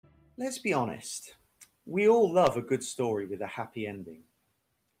Let's be honest. We all love a good story with a happy ending.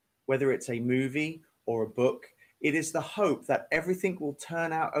 Whether it's a movie or a book, it is the hope that everything will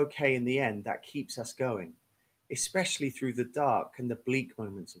turn out okay in the end that keeps us going, especially through the dark and the bleak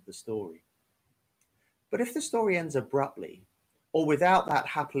moments of the story. But if the story ends abruptly, or without that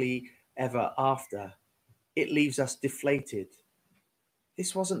happily ever after, it leaves us deflated.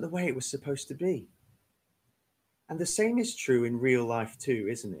 This wasn't the way it was supposed to be. And the same is true in real life too,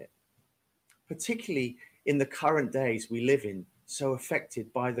 isn't it? Particularly in the current days we live in, so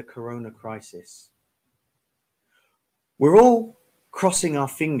affected by the corona crisis. We're all crossing our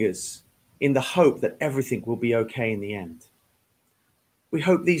fingers in the hope that everything will be okay in the end. We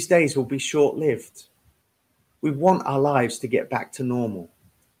hope these days will be short-lived. We want our lives to get back to normal.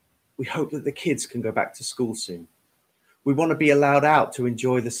 We hope that the kids can go back to school soon. We want to be allowed out to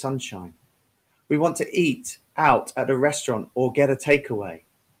enjoy the sunshine. We want to eat out at a restaurant or get a takeaway.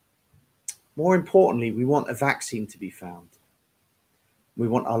 More importantly, we want a vaccine to be found. We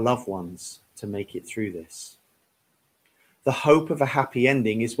want our loved ones to make it through this. The hope of a happy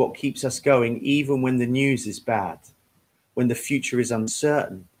ending is what keeps us going even when the news is bad, when the future is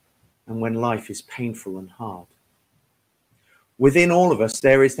uncertain, and when life is painful and hard. Within all of us,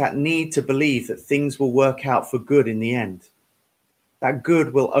 there is that need to believe that things will work out for good in the end, that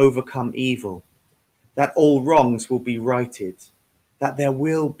good will overcome evil, that all wrongs will be righted, that there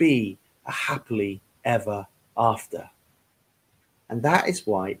will be a happily ever after. And that is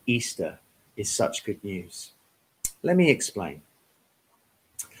why Easter is such good news. Let me explain.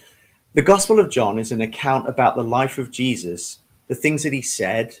 The Gospel of John is an account about the life of Jesus, the things that he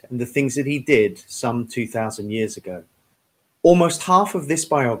said and the things that he did some 2,000 years ago. Almost half of this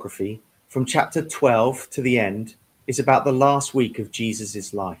biography, from chapter 12 to the end, is about the last week of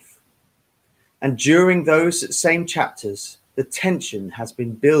Jesus' life. And during those same chapters, the tension has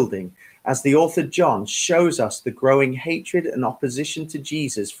been building as the author John shows us the growing hatred and opposition to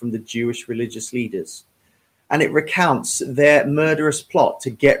Jesus from the Jewish religious leaders. And it recounts their murderous plot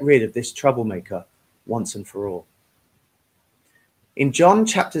to get rid of this troublemaker once and for all. In John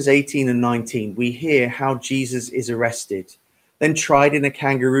chapters 18 and 19, we hear how Jesus is arrested, then tried in a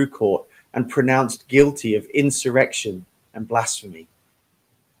kangaroo court and pronounced guilty of insurrection and blasphemy.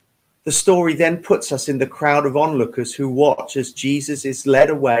 The story then puts us in the crowd of onlookers who watch as Jesus is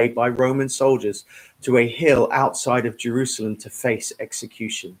led away by Roman soldiers to a hill outside of Jerusalem to face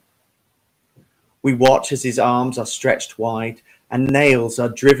execution. We watch as his arms are stretched wide and nails are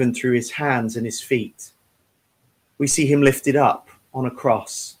driven through his hands and his feet. We see him lifted up on a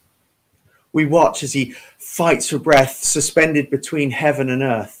cross. We watch as he fights for breath, suspended between heaven and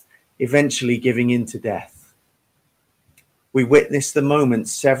earth, eventually giving in to death. We witness the moment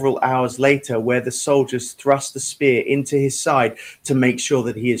several hours later where the soldiers thrust a spear into his side to make sure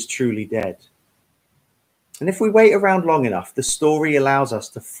that he is truly dead. And if we wait around long enough, the story allows us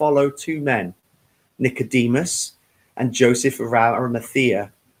to follow two men, Nicodemus and Joseph of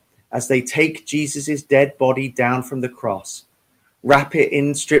Arimathea, as they take Jesus' dead body down from the cross, wrap it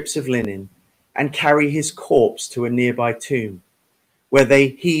in strips of linen, and carry his corpse to a nearby tomb, where they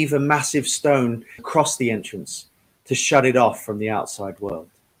heave a massive stone across the entrance to shut it off from the outside world.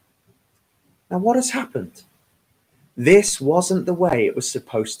 Now, what has happened? This wasn't the way it was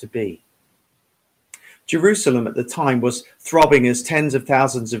supposed to be. Jerusalem at the time was throbbing as tens of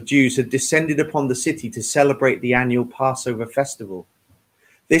thousands of Jews had descended upon the city to celebrate the annual Passover festival.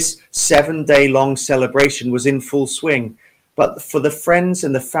 This 7-day-long celebration was in full swing, but for the friends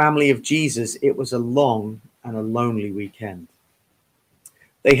and the family of Jesus, it was a long and a lonely weekend.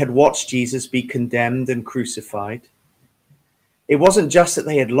 They had watched Jesus be condemned and crucified. It wasn't just that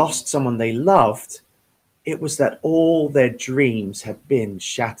they had lost someone they loved, it was that all their dreams had been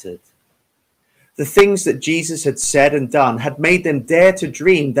shattered. The things that Jesus had said and done had made them dare to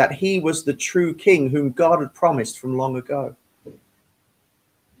dream that he was the true king whom God had promised from long ago.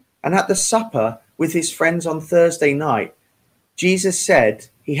 And at the supper with his friends on Thursday night, Jesus said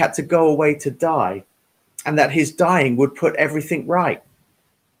he had to go away to die and that his dying would put everything right.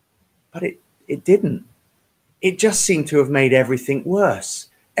 But it didn't. It just seemed to have made everything worse.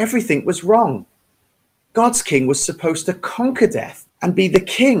 Everything was wrong. God's king was supposed to conquer death and be the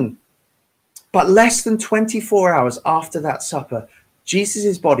king. But less than 24 hours after that supper,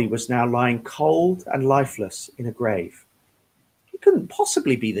 Jesus' body was now lying cold and lifeless in a grave. He couldn't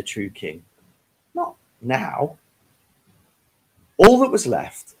possibly be the true king. Not now. All that was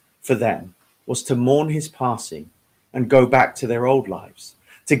left for them was to mourn his passing and go back to their old lives,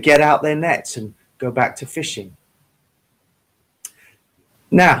 to get out their nets and go back to fishing.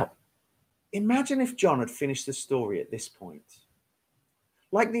 Now, imagine if John had finished the story at this point.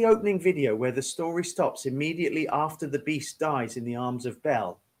 Like the opening video where the story stops immediately after the beast dies in the arms of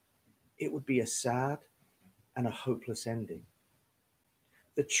Bel, it would be a sad and a hopeless ending.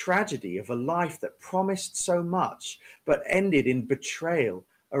 The tragedy of a life that promised so much but ended in betrayal,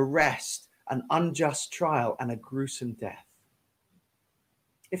 arrest, an unjust trial, and a gruesome death.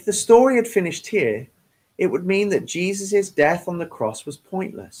 If the story had finished here, it would mean that Jesus' death on the cross was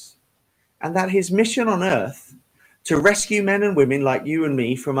pointless, and that his mission on earth to rescue men and women like you and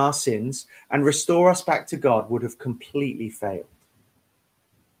me from our sins and restore us back to God would have completely failed.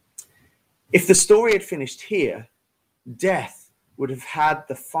 If the story had finished here, death would have had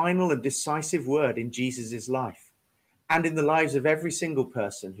the final and decisive word in Jesus' life and in the lives of every single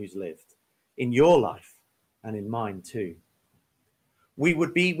person who's lived, in your life and in mine too. We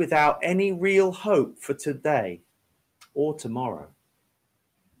would be without any real hope for today or tomorrow.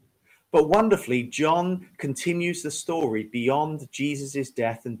 But wonderfully, John continues the story beyond Jesus'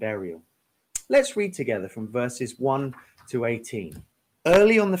 death and burial. Let's read together from verses 1 to 18.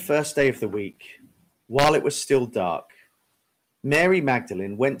 Early on the first day of the week, while it was still dark, Mary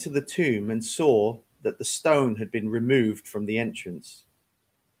Magdalene went to the tomb and saw that the stone had been removed from the entrance.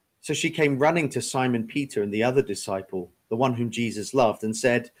 So she came running to Simon Peter and the other disciple, the one whom Jesus loved, and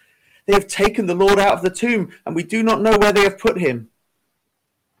said, "They have taken the Lord out of the tomb, and we do not know where they have put him."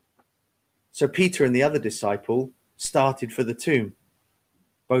 So Peter and the other disciple started for the tomb.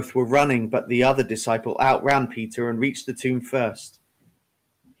 Both were running, but the other disciple outran Peter and reached the tomb first.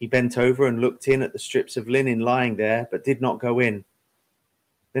 He bent over and looked in at the strips of linen lying there, but did not go in.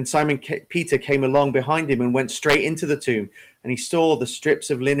 Then Simon Peter came along behind him and went straight into the tomb, and he saw the strips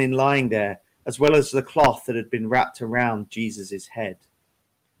of linen lying there, as well as the cloth that had been wrapped around Jesus' head.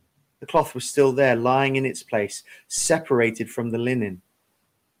 The cloth was still there, lying in its place, separated from the linen.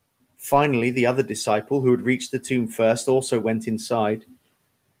 Finally, the other disciple, who had reached the tomb first, also went inside,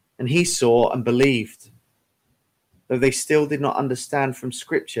 and he saw and believed, though they still did not understand from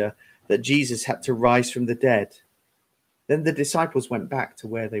Scripture that Jesus had to rise from the dead. Then the disciples went back to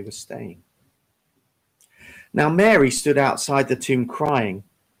where they were staying. Now Mary stood outside the tomb crying.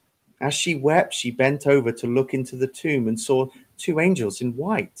 As she wept, she bent over to look into the tomb and saw two angels in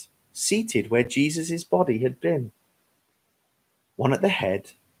white, seated where Jesus' body had been, one at the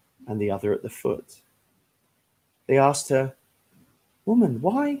head and the other at the foot. They asked her, "Woman,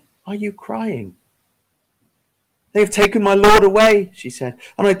 why are you crying?" "They have taken my Lord away," she said,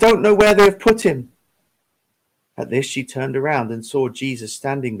 "and I don't know where they have put him." At this, she turned around and saw Jesus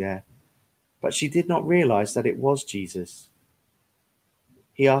standing there, but she did not realize that it was Jesus.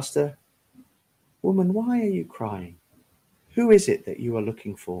 He asked her, "Woman, why are you crying? Who is it that you are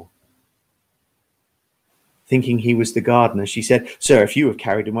looking for?" Thinking he was the gardener, she said, "Sir, if you have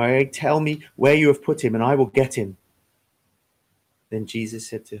carried him away, tell me where you have put him, and I will get him." Then Jesus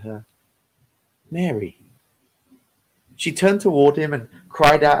said to her, "Mary." She turned toward him and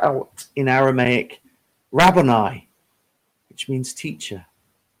cried out in Aramaic, "Rabboni," which means teacher.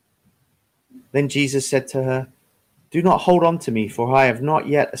 Then Jesus said to her, "Do not hold on to me, for I have not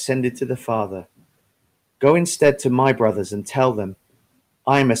yet ascended to the Father. Go instead to my brothers and tell them,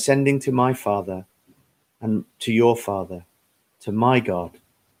 I am ascending to my Father and to your Father, to my God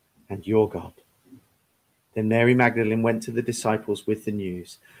and your God." Then Mary Magdalene went to the disciples with the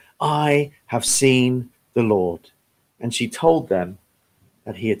news, "I have seen the Lord." And she told them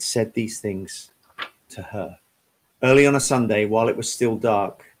that he had said these things to her. Early on a Sunday, while it was still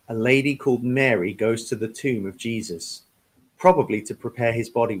dark, a lady called Mary goes to the tomb of Jesus, probably to prepare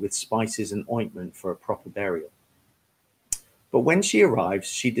his body with spices and ointment for a proper burial. But when she arrives,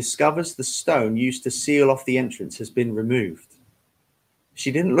 she discovers the stone used to seal off the entrance has been removed.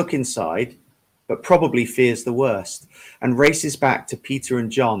 She didn't look inside, but probably fears the worst, and races back to Peter and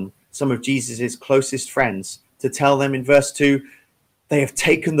John, some of Jesus' closest friends, to tell them in verse 2, "They have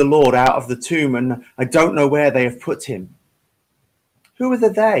taken the Lord out of the tomb, and I don't know where they have put him." Who are the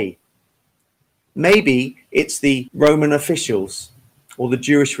they? Maybe it's the Roman officials or the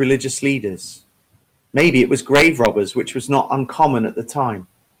Jewish religious leaders. Maybe it was grave robbers, which was not uncommon at the time.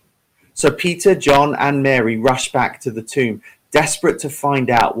 So Peter, John, and Mary rush back to the tomb, desperate to find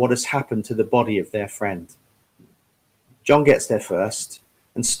out what has happened to the body of their friend. John gets there first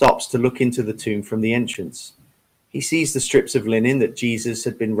and stops to look into the tomb from the entrance. He sees the strips of linen that Jesus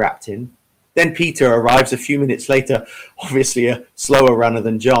had been wrapped in. Then Peter arrives a few minutes later, obviously a slower runner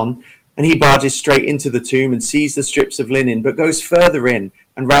than John, and he barges straight into the tomb and sees the strips of linen, but goes further in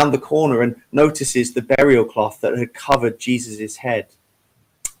and round the corner and notices the burial cloth that had covered Jesus' head.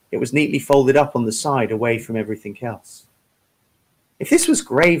 It was neatly folded up on the side away from everything else. If this was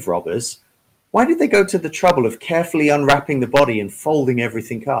grave robbers, Why did they go to the trouble of carefully unwrapping the body and folding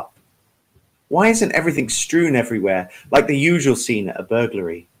everything up? Why isn't everything strewn everywhere like the usual scene at a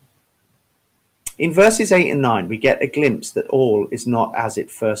burglary? In verses 8 and 9, we get a glimpse that all is not as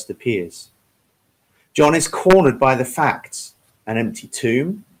it first appears. John is cornered by the facts: an empty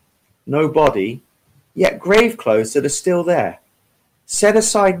tomb, no body, yet grave clothes that are still there, set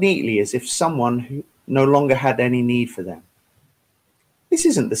aside neatly as if someone who no longer had any need for them. This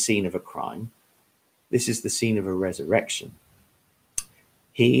isn't the scene of a crime. This is the scene of a resurrection.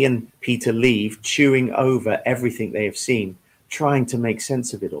 He and Peter leave, chewing over everything they have seen, trying to make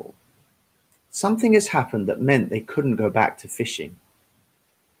sense of it all. Something has happened that meant they couldn't go back to fishing.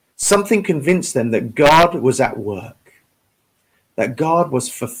 Something convinced them that God was at work, that God was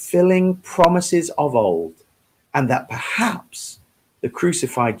fulfilling promises of old, and that perhaps the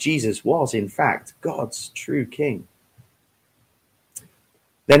crucified Jesus was, in fact, God's true king.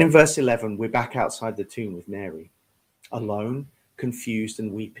 Then in verse 11, we're back outside the tomb with Mary, alone, confused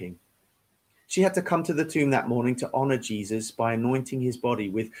and weeping. She had to come to the tomb that morning to honor Jesus by anointing his body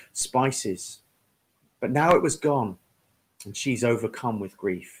with spices. But now it was gone, and she's overcome with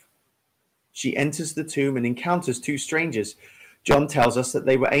grief. She enters the tomb and encounters two strangers. John tells us that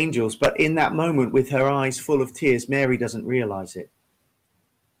they were angels, but in that moment, with her eyes full of tears, Mary doesn't realize it.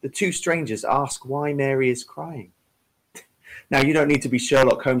 The two strangers ask why Mary is crying. Now, you don't need to be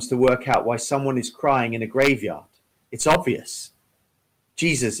Sherlock Holmes to work out why someone is crying in a graveyard. It's obvious.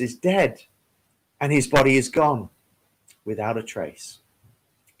 Jesus is dead, and his body is gone, without a trace.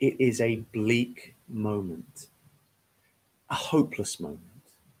 It is a bleak moment, a hopeless moment,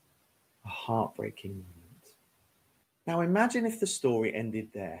 a heartbreaking moment. Now imagine if the story ended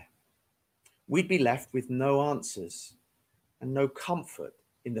there. We'd be left with no answers and no comfort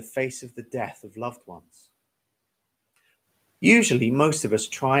in the face of the death of loved ones. Usually, most of us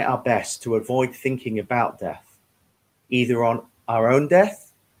try our best to avoid thinking about death, either on our own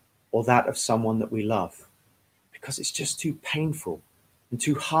death or that of someone that we love, because it's just too painful and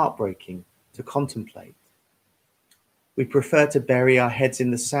too heartbreaking to contemplate. We prefer to bury our heads in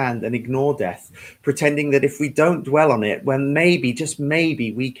the sand and ignore death, pretending that if we don't dwell on it, when maybe, just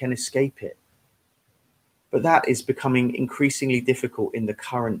maybe, we can escape it. But that is becoming increasingly difficult in the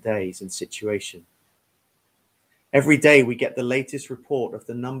current days and situation. Every day we get the latest report of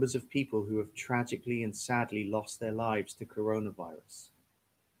the numbers of people who have tragically and sadly lost their lives to coronavirus.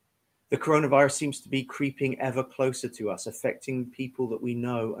 The coronavirus seems to be creeping ever closer to us, affecting people that we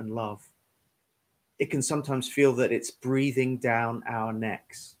know and love. It can sometimes feel that it's breathing down our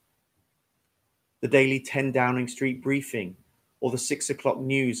necks. The daily 10 Downing Street briefing or the 6 o'clock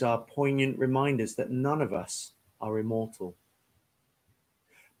news are poignant reminders that none of us are immortal.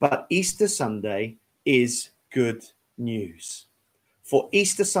 But Easter Sunday is good news. For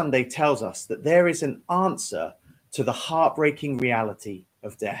Easter Sunday tells us that there is an answer to the heartbreaking reality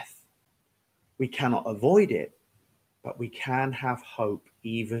of death. We cannot avoid it, but we can have hope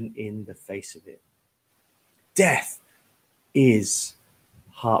even in the face of it. Death is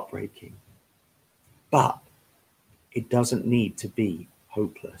heartbreaking, but it doesn't need to be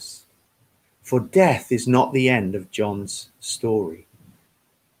hopeless. For death is not the end of John's story.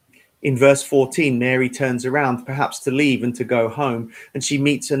 In verse 14, Mary turns around, perhaps to leave and to go home, and she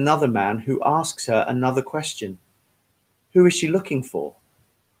meets another man who asks her another question. Who is she looking for?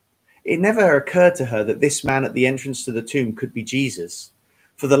 It never occurred to her that this man at the entrance to the tomb could be Jesus.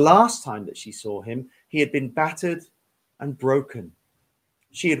 For the last time that she saw him, he had been battered and broken.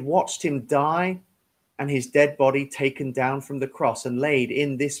 She had watched him die and his dead body taken down from the cross and laid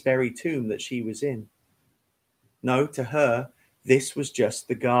in this very tomb that she was in. No, to her, this was just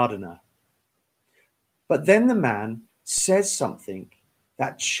the gardener. But then the man says something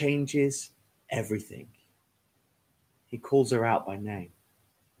that changes everything. He calls her out by name.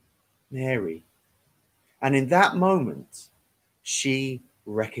 Mary. And in that moment, she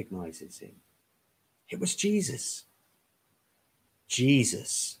recognizes him. It was Jesus.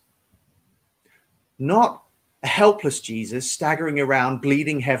 Jesus. Not a helpless Jesus staggering around,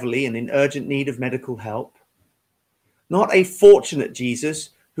 bleeding heavily and in urgent need of medical help. Not a fortunate Jesus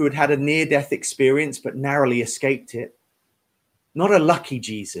who had had a near-death experience but narrowly escaped it. Not a lucky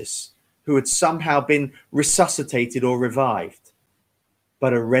Jesus who had somehow been resuscitated or revived,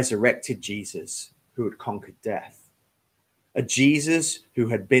 but a resurrected Jesus who had conquered death. A Jesus who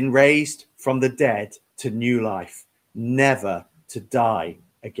had been raised from the dead to new life, never to die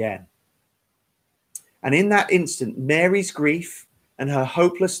again. And in that instant, Mary's grief and her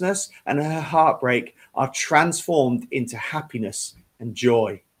hopelessness and her heartbreak are transformed into happiness and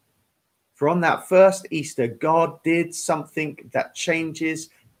joy. For on that first Easter, God did something that changes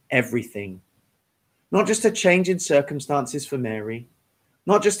everything Not just a change in circumstances for Mary,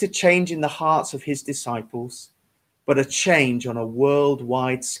 not just a change in the hearts of his disciples, but a change on a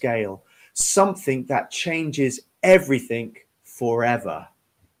worldwide scale, something that changes everything forever.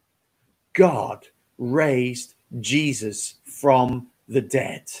 God raised Jesus from the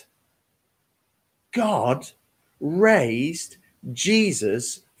dead. God raised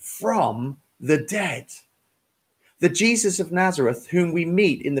Jesus from the dead. The Jesus of Nazareth whom we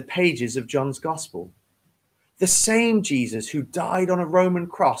meet in the pages of John's Gospel. The same Jesus who died on a Roman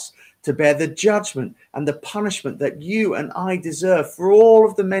cross to bear the judgment and the punishment that you and I deserve for all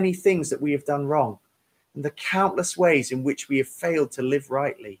of the many things that we have done wrong and the countless ways in which we have failed to live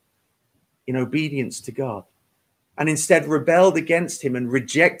rightly in obedience to God, and instead rebelled against him and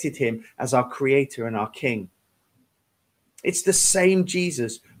rejected him as our creator and our king. It's the same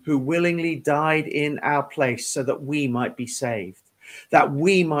Jesus who willingly died in our place so that we might be saved, that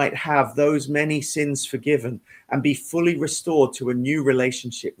we might have those many sins forgiven and be fully restored to a new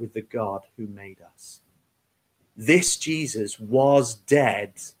relationship with the God who made us. This Jesus was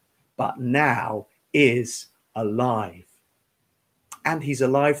dead, but now is alive. And he's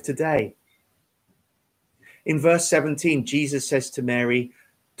alive today. In verse 17, Jesus says to Mary,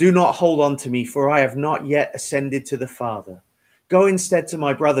 "Do not hold on to me, for I have not yet ascended to the Father. Go instead to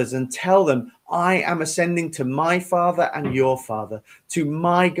my brothers and tell them, I am ascending to my Father and your Father, to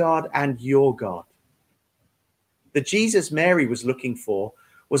my God and your God." The Jesus Mary was looking for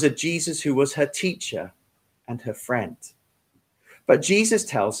was a Jesus who was her teacher and her friend. But Jesus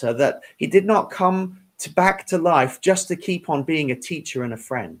tells her that he did not come back to life just to keep on being a teacher and a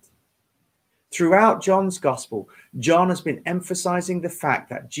friend. Throughout John's Gospel, John has been emphasizing the fact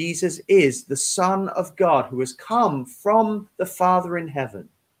that Jesus is the Son of God who has come from the Father in heaven.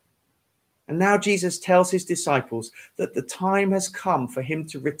 And now Jesus tells his disciples that the time has come for him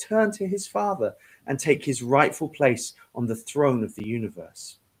to return to his Father and take his rightful place on the throne of the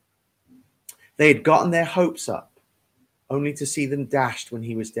universe. They had gotten their hopes up, only to see them dashed when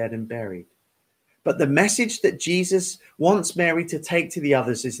he was dead and buried. But the message that Jesus wants Mary to take to the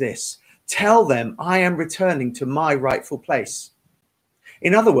others is this: tell them I am returning to my rightful place.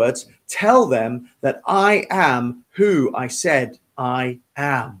 In other words, tell them that I am who I said I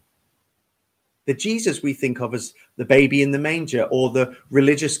am. The Jesus we think of as the baby in the manger, or the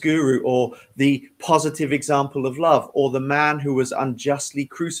religious guru, or the positive example of love, or the man who was unjustly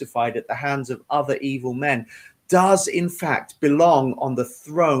crucified at the hands of other evil men, does in fact belong on the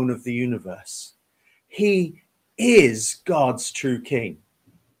throne of the universe. He is God's true king.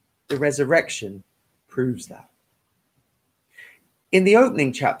 The resurrection proves that. In the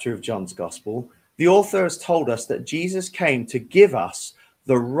opening chapter of John's Gospel, the author has told us that Jesus came to give us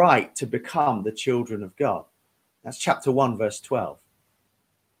the right to become the children of God. That's chapter 1, verse 12.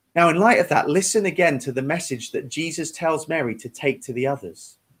 Now, in light of that, listen again to the message that Jesus tells Mary to take to the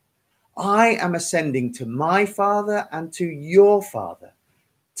others. I am ascending to my Father and to your Father,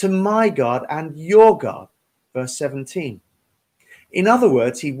 to my God and your God. Verse 17. In other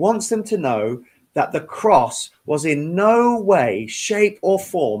words, he wants them to know that the cross was in no way, shape, or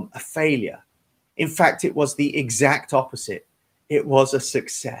form a failure. In fact, it was the exact opposite. It was a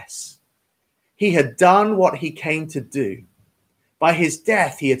success. He had done what he came to do. By his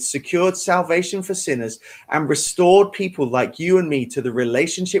death, he had secured salvation for sinners and restored people like you and me to the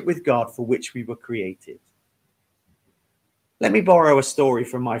relationship with God for which we were created. Let me borrow a story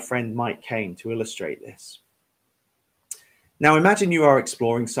from my friend Mike Kane to illustrate this. Now imagine you are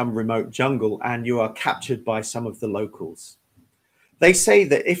exploring some remote jungle and you are captured by some of the locals. They say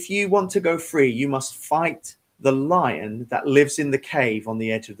that if you want to go free, you must fight the lion that lives in the cave on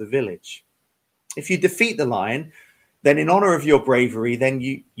the edge of the village. If you defeat the lion, then in honor of your bravery, then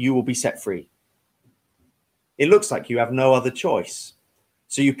you will be set free. It looks like you have no other choice.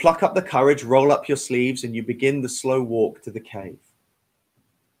 So you pluck up the courage, roll up your sleeves, and you begin the slow walk to the cave.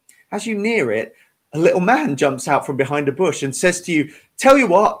 As you near it, a little man jumps out from behind a bush and says to you, "Tell you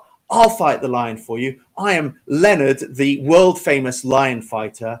what, I'll fight the lion for you. I am Leonard, the world famous lion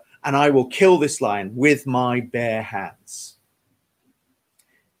fighter, and I will kill this lion with my bare hands."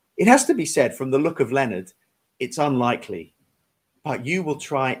 It has to be said, from the look of Leonard, it's unlikely, but you will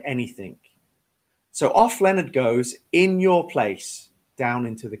try anything. So off Leonard goes in your place down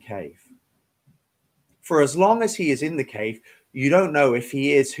into the cave. For as long as he is in the cave, you don't know if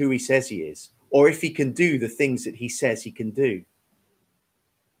he is who he says he is, or if he can do the things that he says he can do.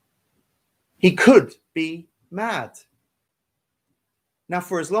 He could be mad. Now,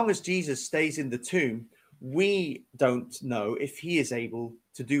 for as long as Jesus stays in the tomb, we don't know if he is able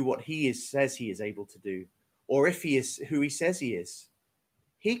to do what says he is able to do, or if he is who he says he is.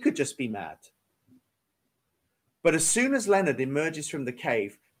 He could just be mad. But as soon as Leonard emerges from the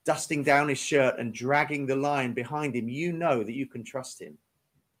cave, dusting down his shirt and dragging the lion behind him, you know that you can trust him.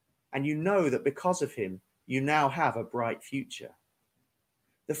 And you know that because of him, you now have a bright future.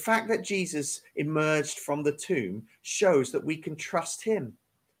 The fact that Jesus emerged from the tomb shows that we can trust him,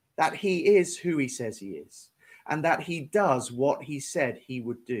 that he is who he says he is, and that he does what he said he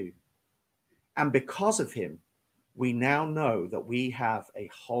would do. And because of him, we now know that we have a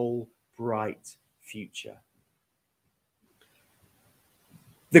whole bright future.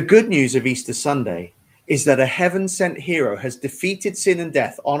 The good news of Easter Sunday is that a heaven-sent hero has defeated sin and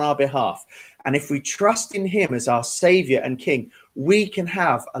death on our behalf. And if we trust in him as our savior and king, we can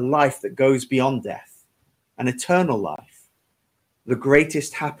have a life that goes beyond death, an eternal life, the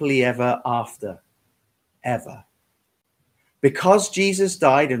greatest happily ever after, ever. Because Jesus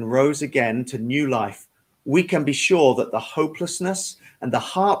died and rose again to new life, we can be sure that the hopelessness and the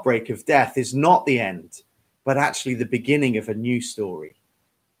heartbreak of death is not the end, but actually the beginning of a new story,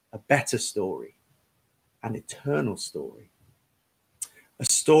 a better story, an eternal story. A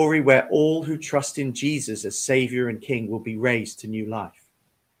story where all who trust in Jesus as Savior and King will be raised to new life,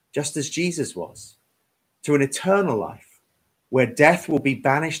 just as Jesus was, to an eternal life where death will be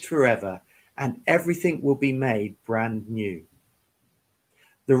banished forever and everything will be made brand new.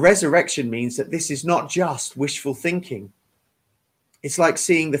 The resurrection means that this is not just wishful thinking. It's like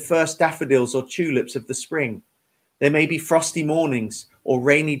seeing the first daffodils or tulips of the spring. There may be frosty mornings or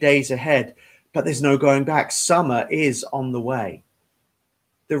rainy days ahead, but there's no going back. Summer is on the way.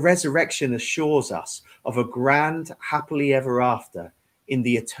 The resurrection assures us of a grand, happily ever after in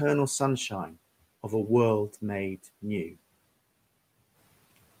the eternal sunshine of a world made new.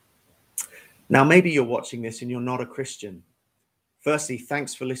 Now, maybe you're watching this and you're not a Christian. Firstly,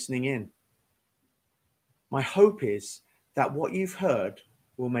 thanks for listening in. My hope is that what you've heard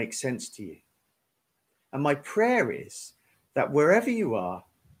will make sense to you. And my prayer is that wherever you are,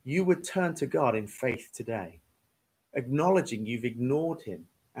 you would turn to God in faith today, acknowledging you've ignored him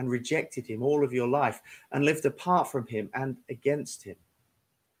and rejected him all of your life and lived apart from him and against him.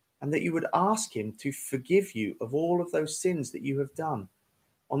 And that you would ask him to forgive you of all of those sins that you have done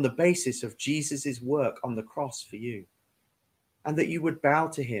on the basis of Jesus's work on the cross for you. And that you would bow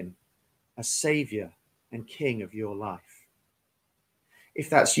to him as Savior and King of your life. If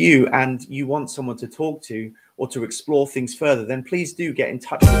that's you and you want someone to talk to or to explore things further, then please do get in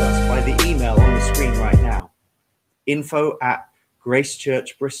touch with us by the email on the screen right now,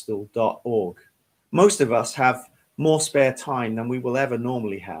 info@gracechurchbristol.org. Most of us have more spare time than we will ever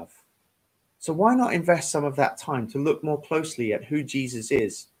normally have. So why not invest some of that time to look more closely at who Jesus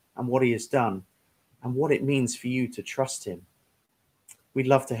is and what he has done and what it means for you to trust him? We'd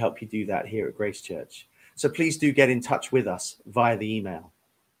love to help you do that here at Grace Church. So please do get in touch with us via the email.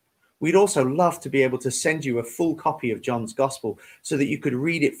 We'd also love to be able to send you a full copy of John's Gospel so that you could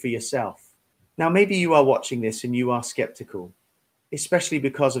read it for yourself. Now, maybe you are watching this and you are skeptical, especially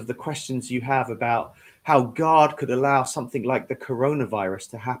because of the questions you have about how God could allow something like the coronavirus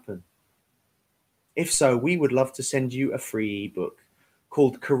to happen. If so, we would love to send you a free ebook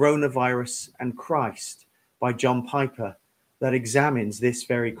called Coronavirus and Christ by John Piper that examines this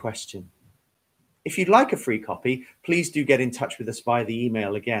very question. If you'd like a free copy, please do get in touch with us via the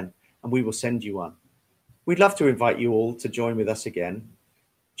email again, and we will send you one. We'd love to invite you all to join with us again.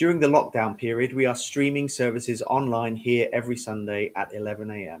 During the lockdown period, we are streaming services online here every Sunday at 11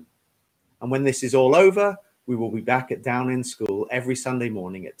 a.m. And when this is all over, we will be back at Down in School every Sunday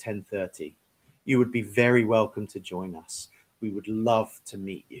morning at 10:30. You would be very welcome to join us. We would love to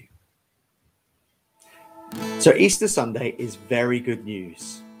meet you. So Easter Sunday is very good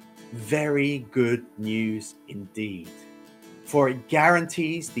news. Very good news indeed. For it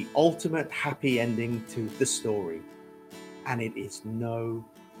guarantees the ultimate happy ending to the story. And it is no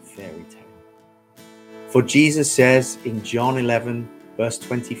fairy tale. For Jesus says in John 11, verse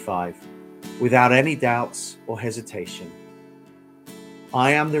 25, without any doubts or hesitation,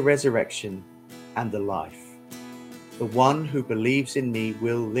 I am the resurrection and the life. The one who believes in me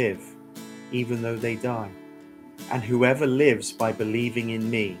will live, even though they die. And whoever lives by believing in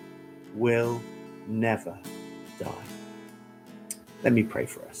me will never die. Let me pray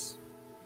for us.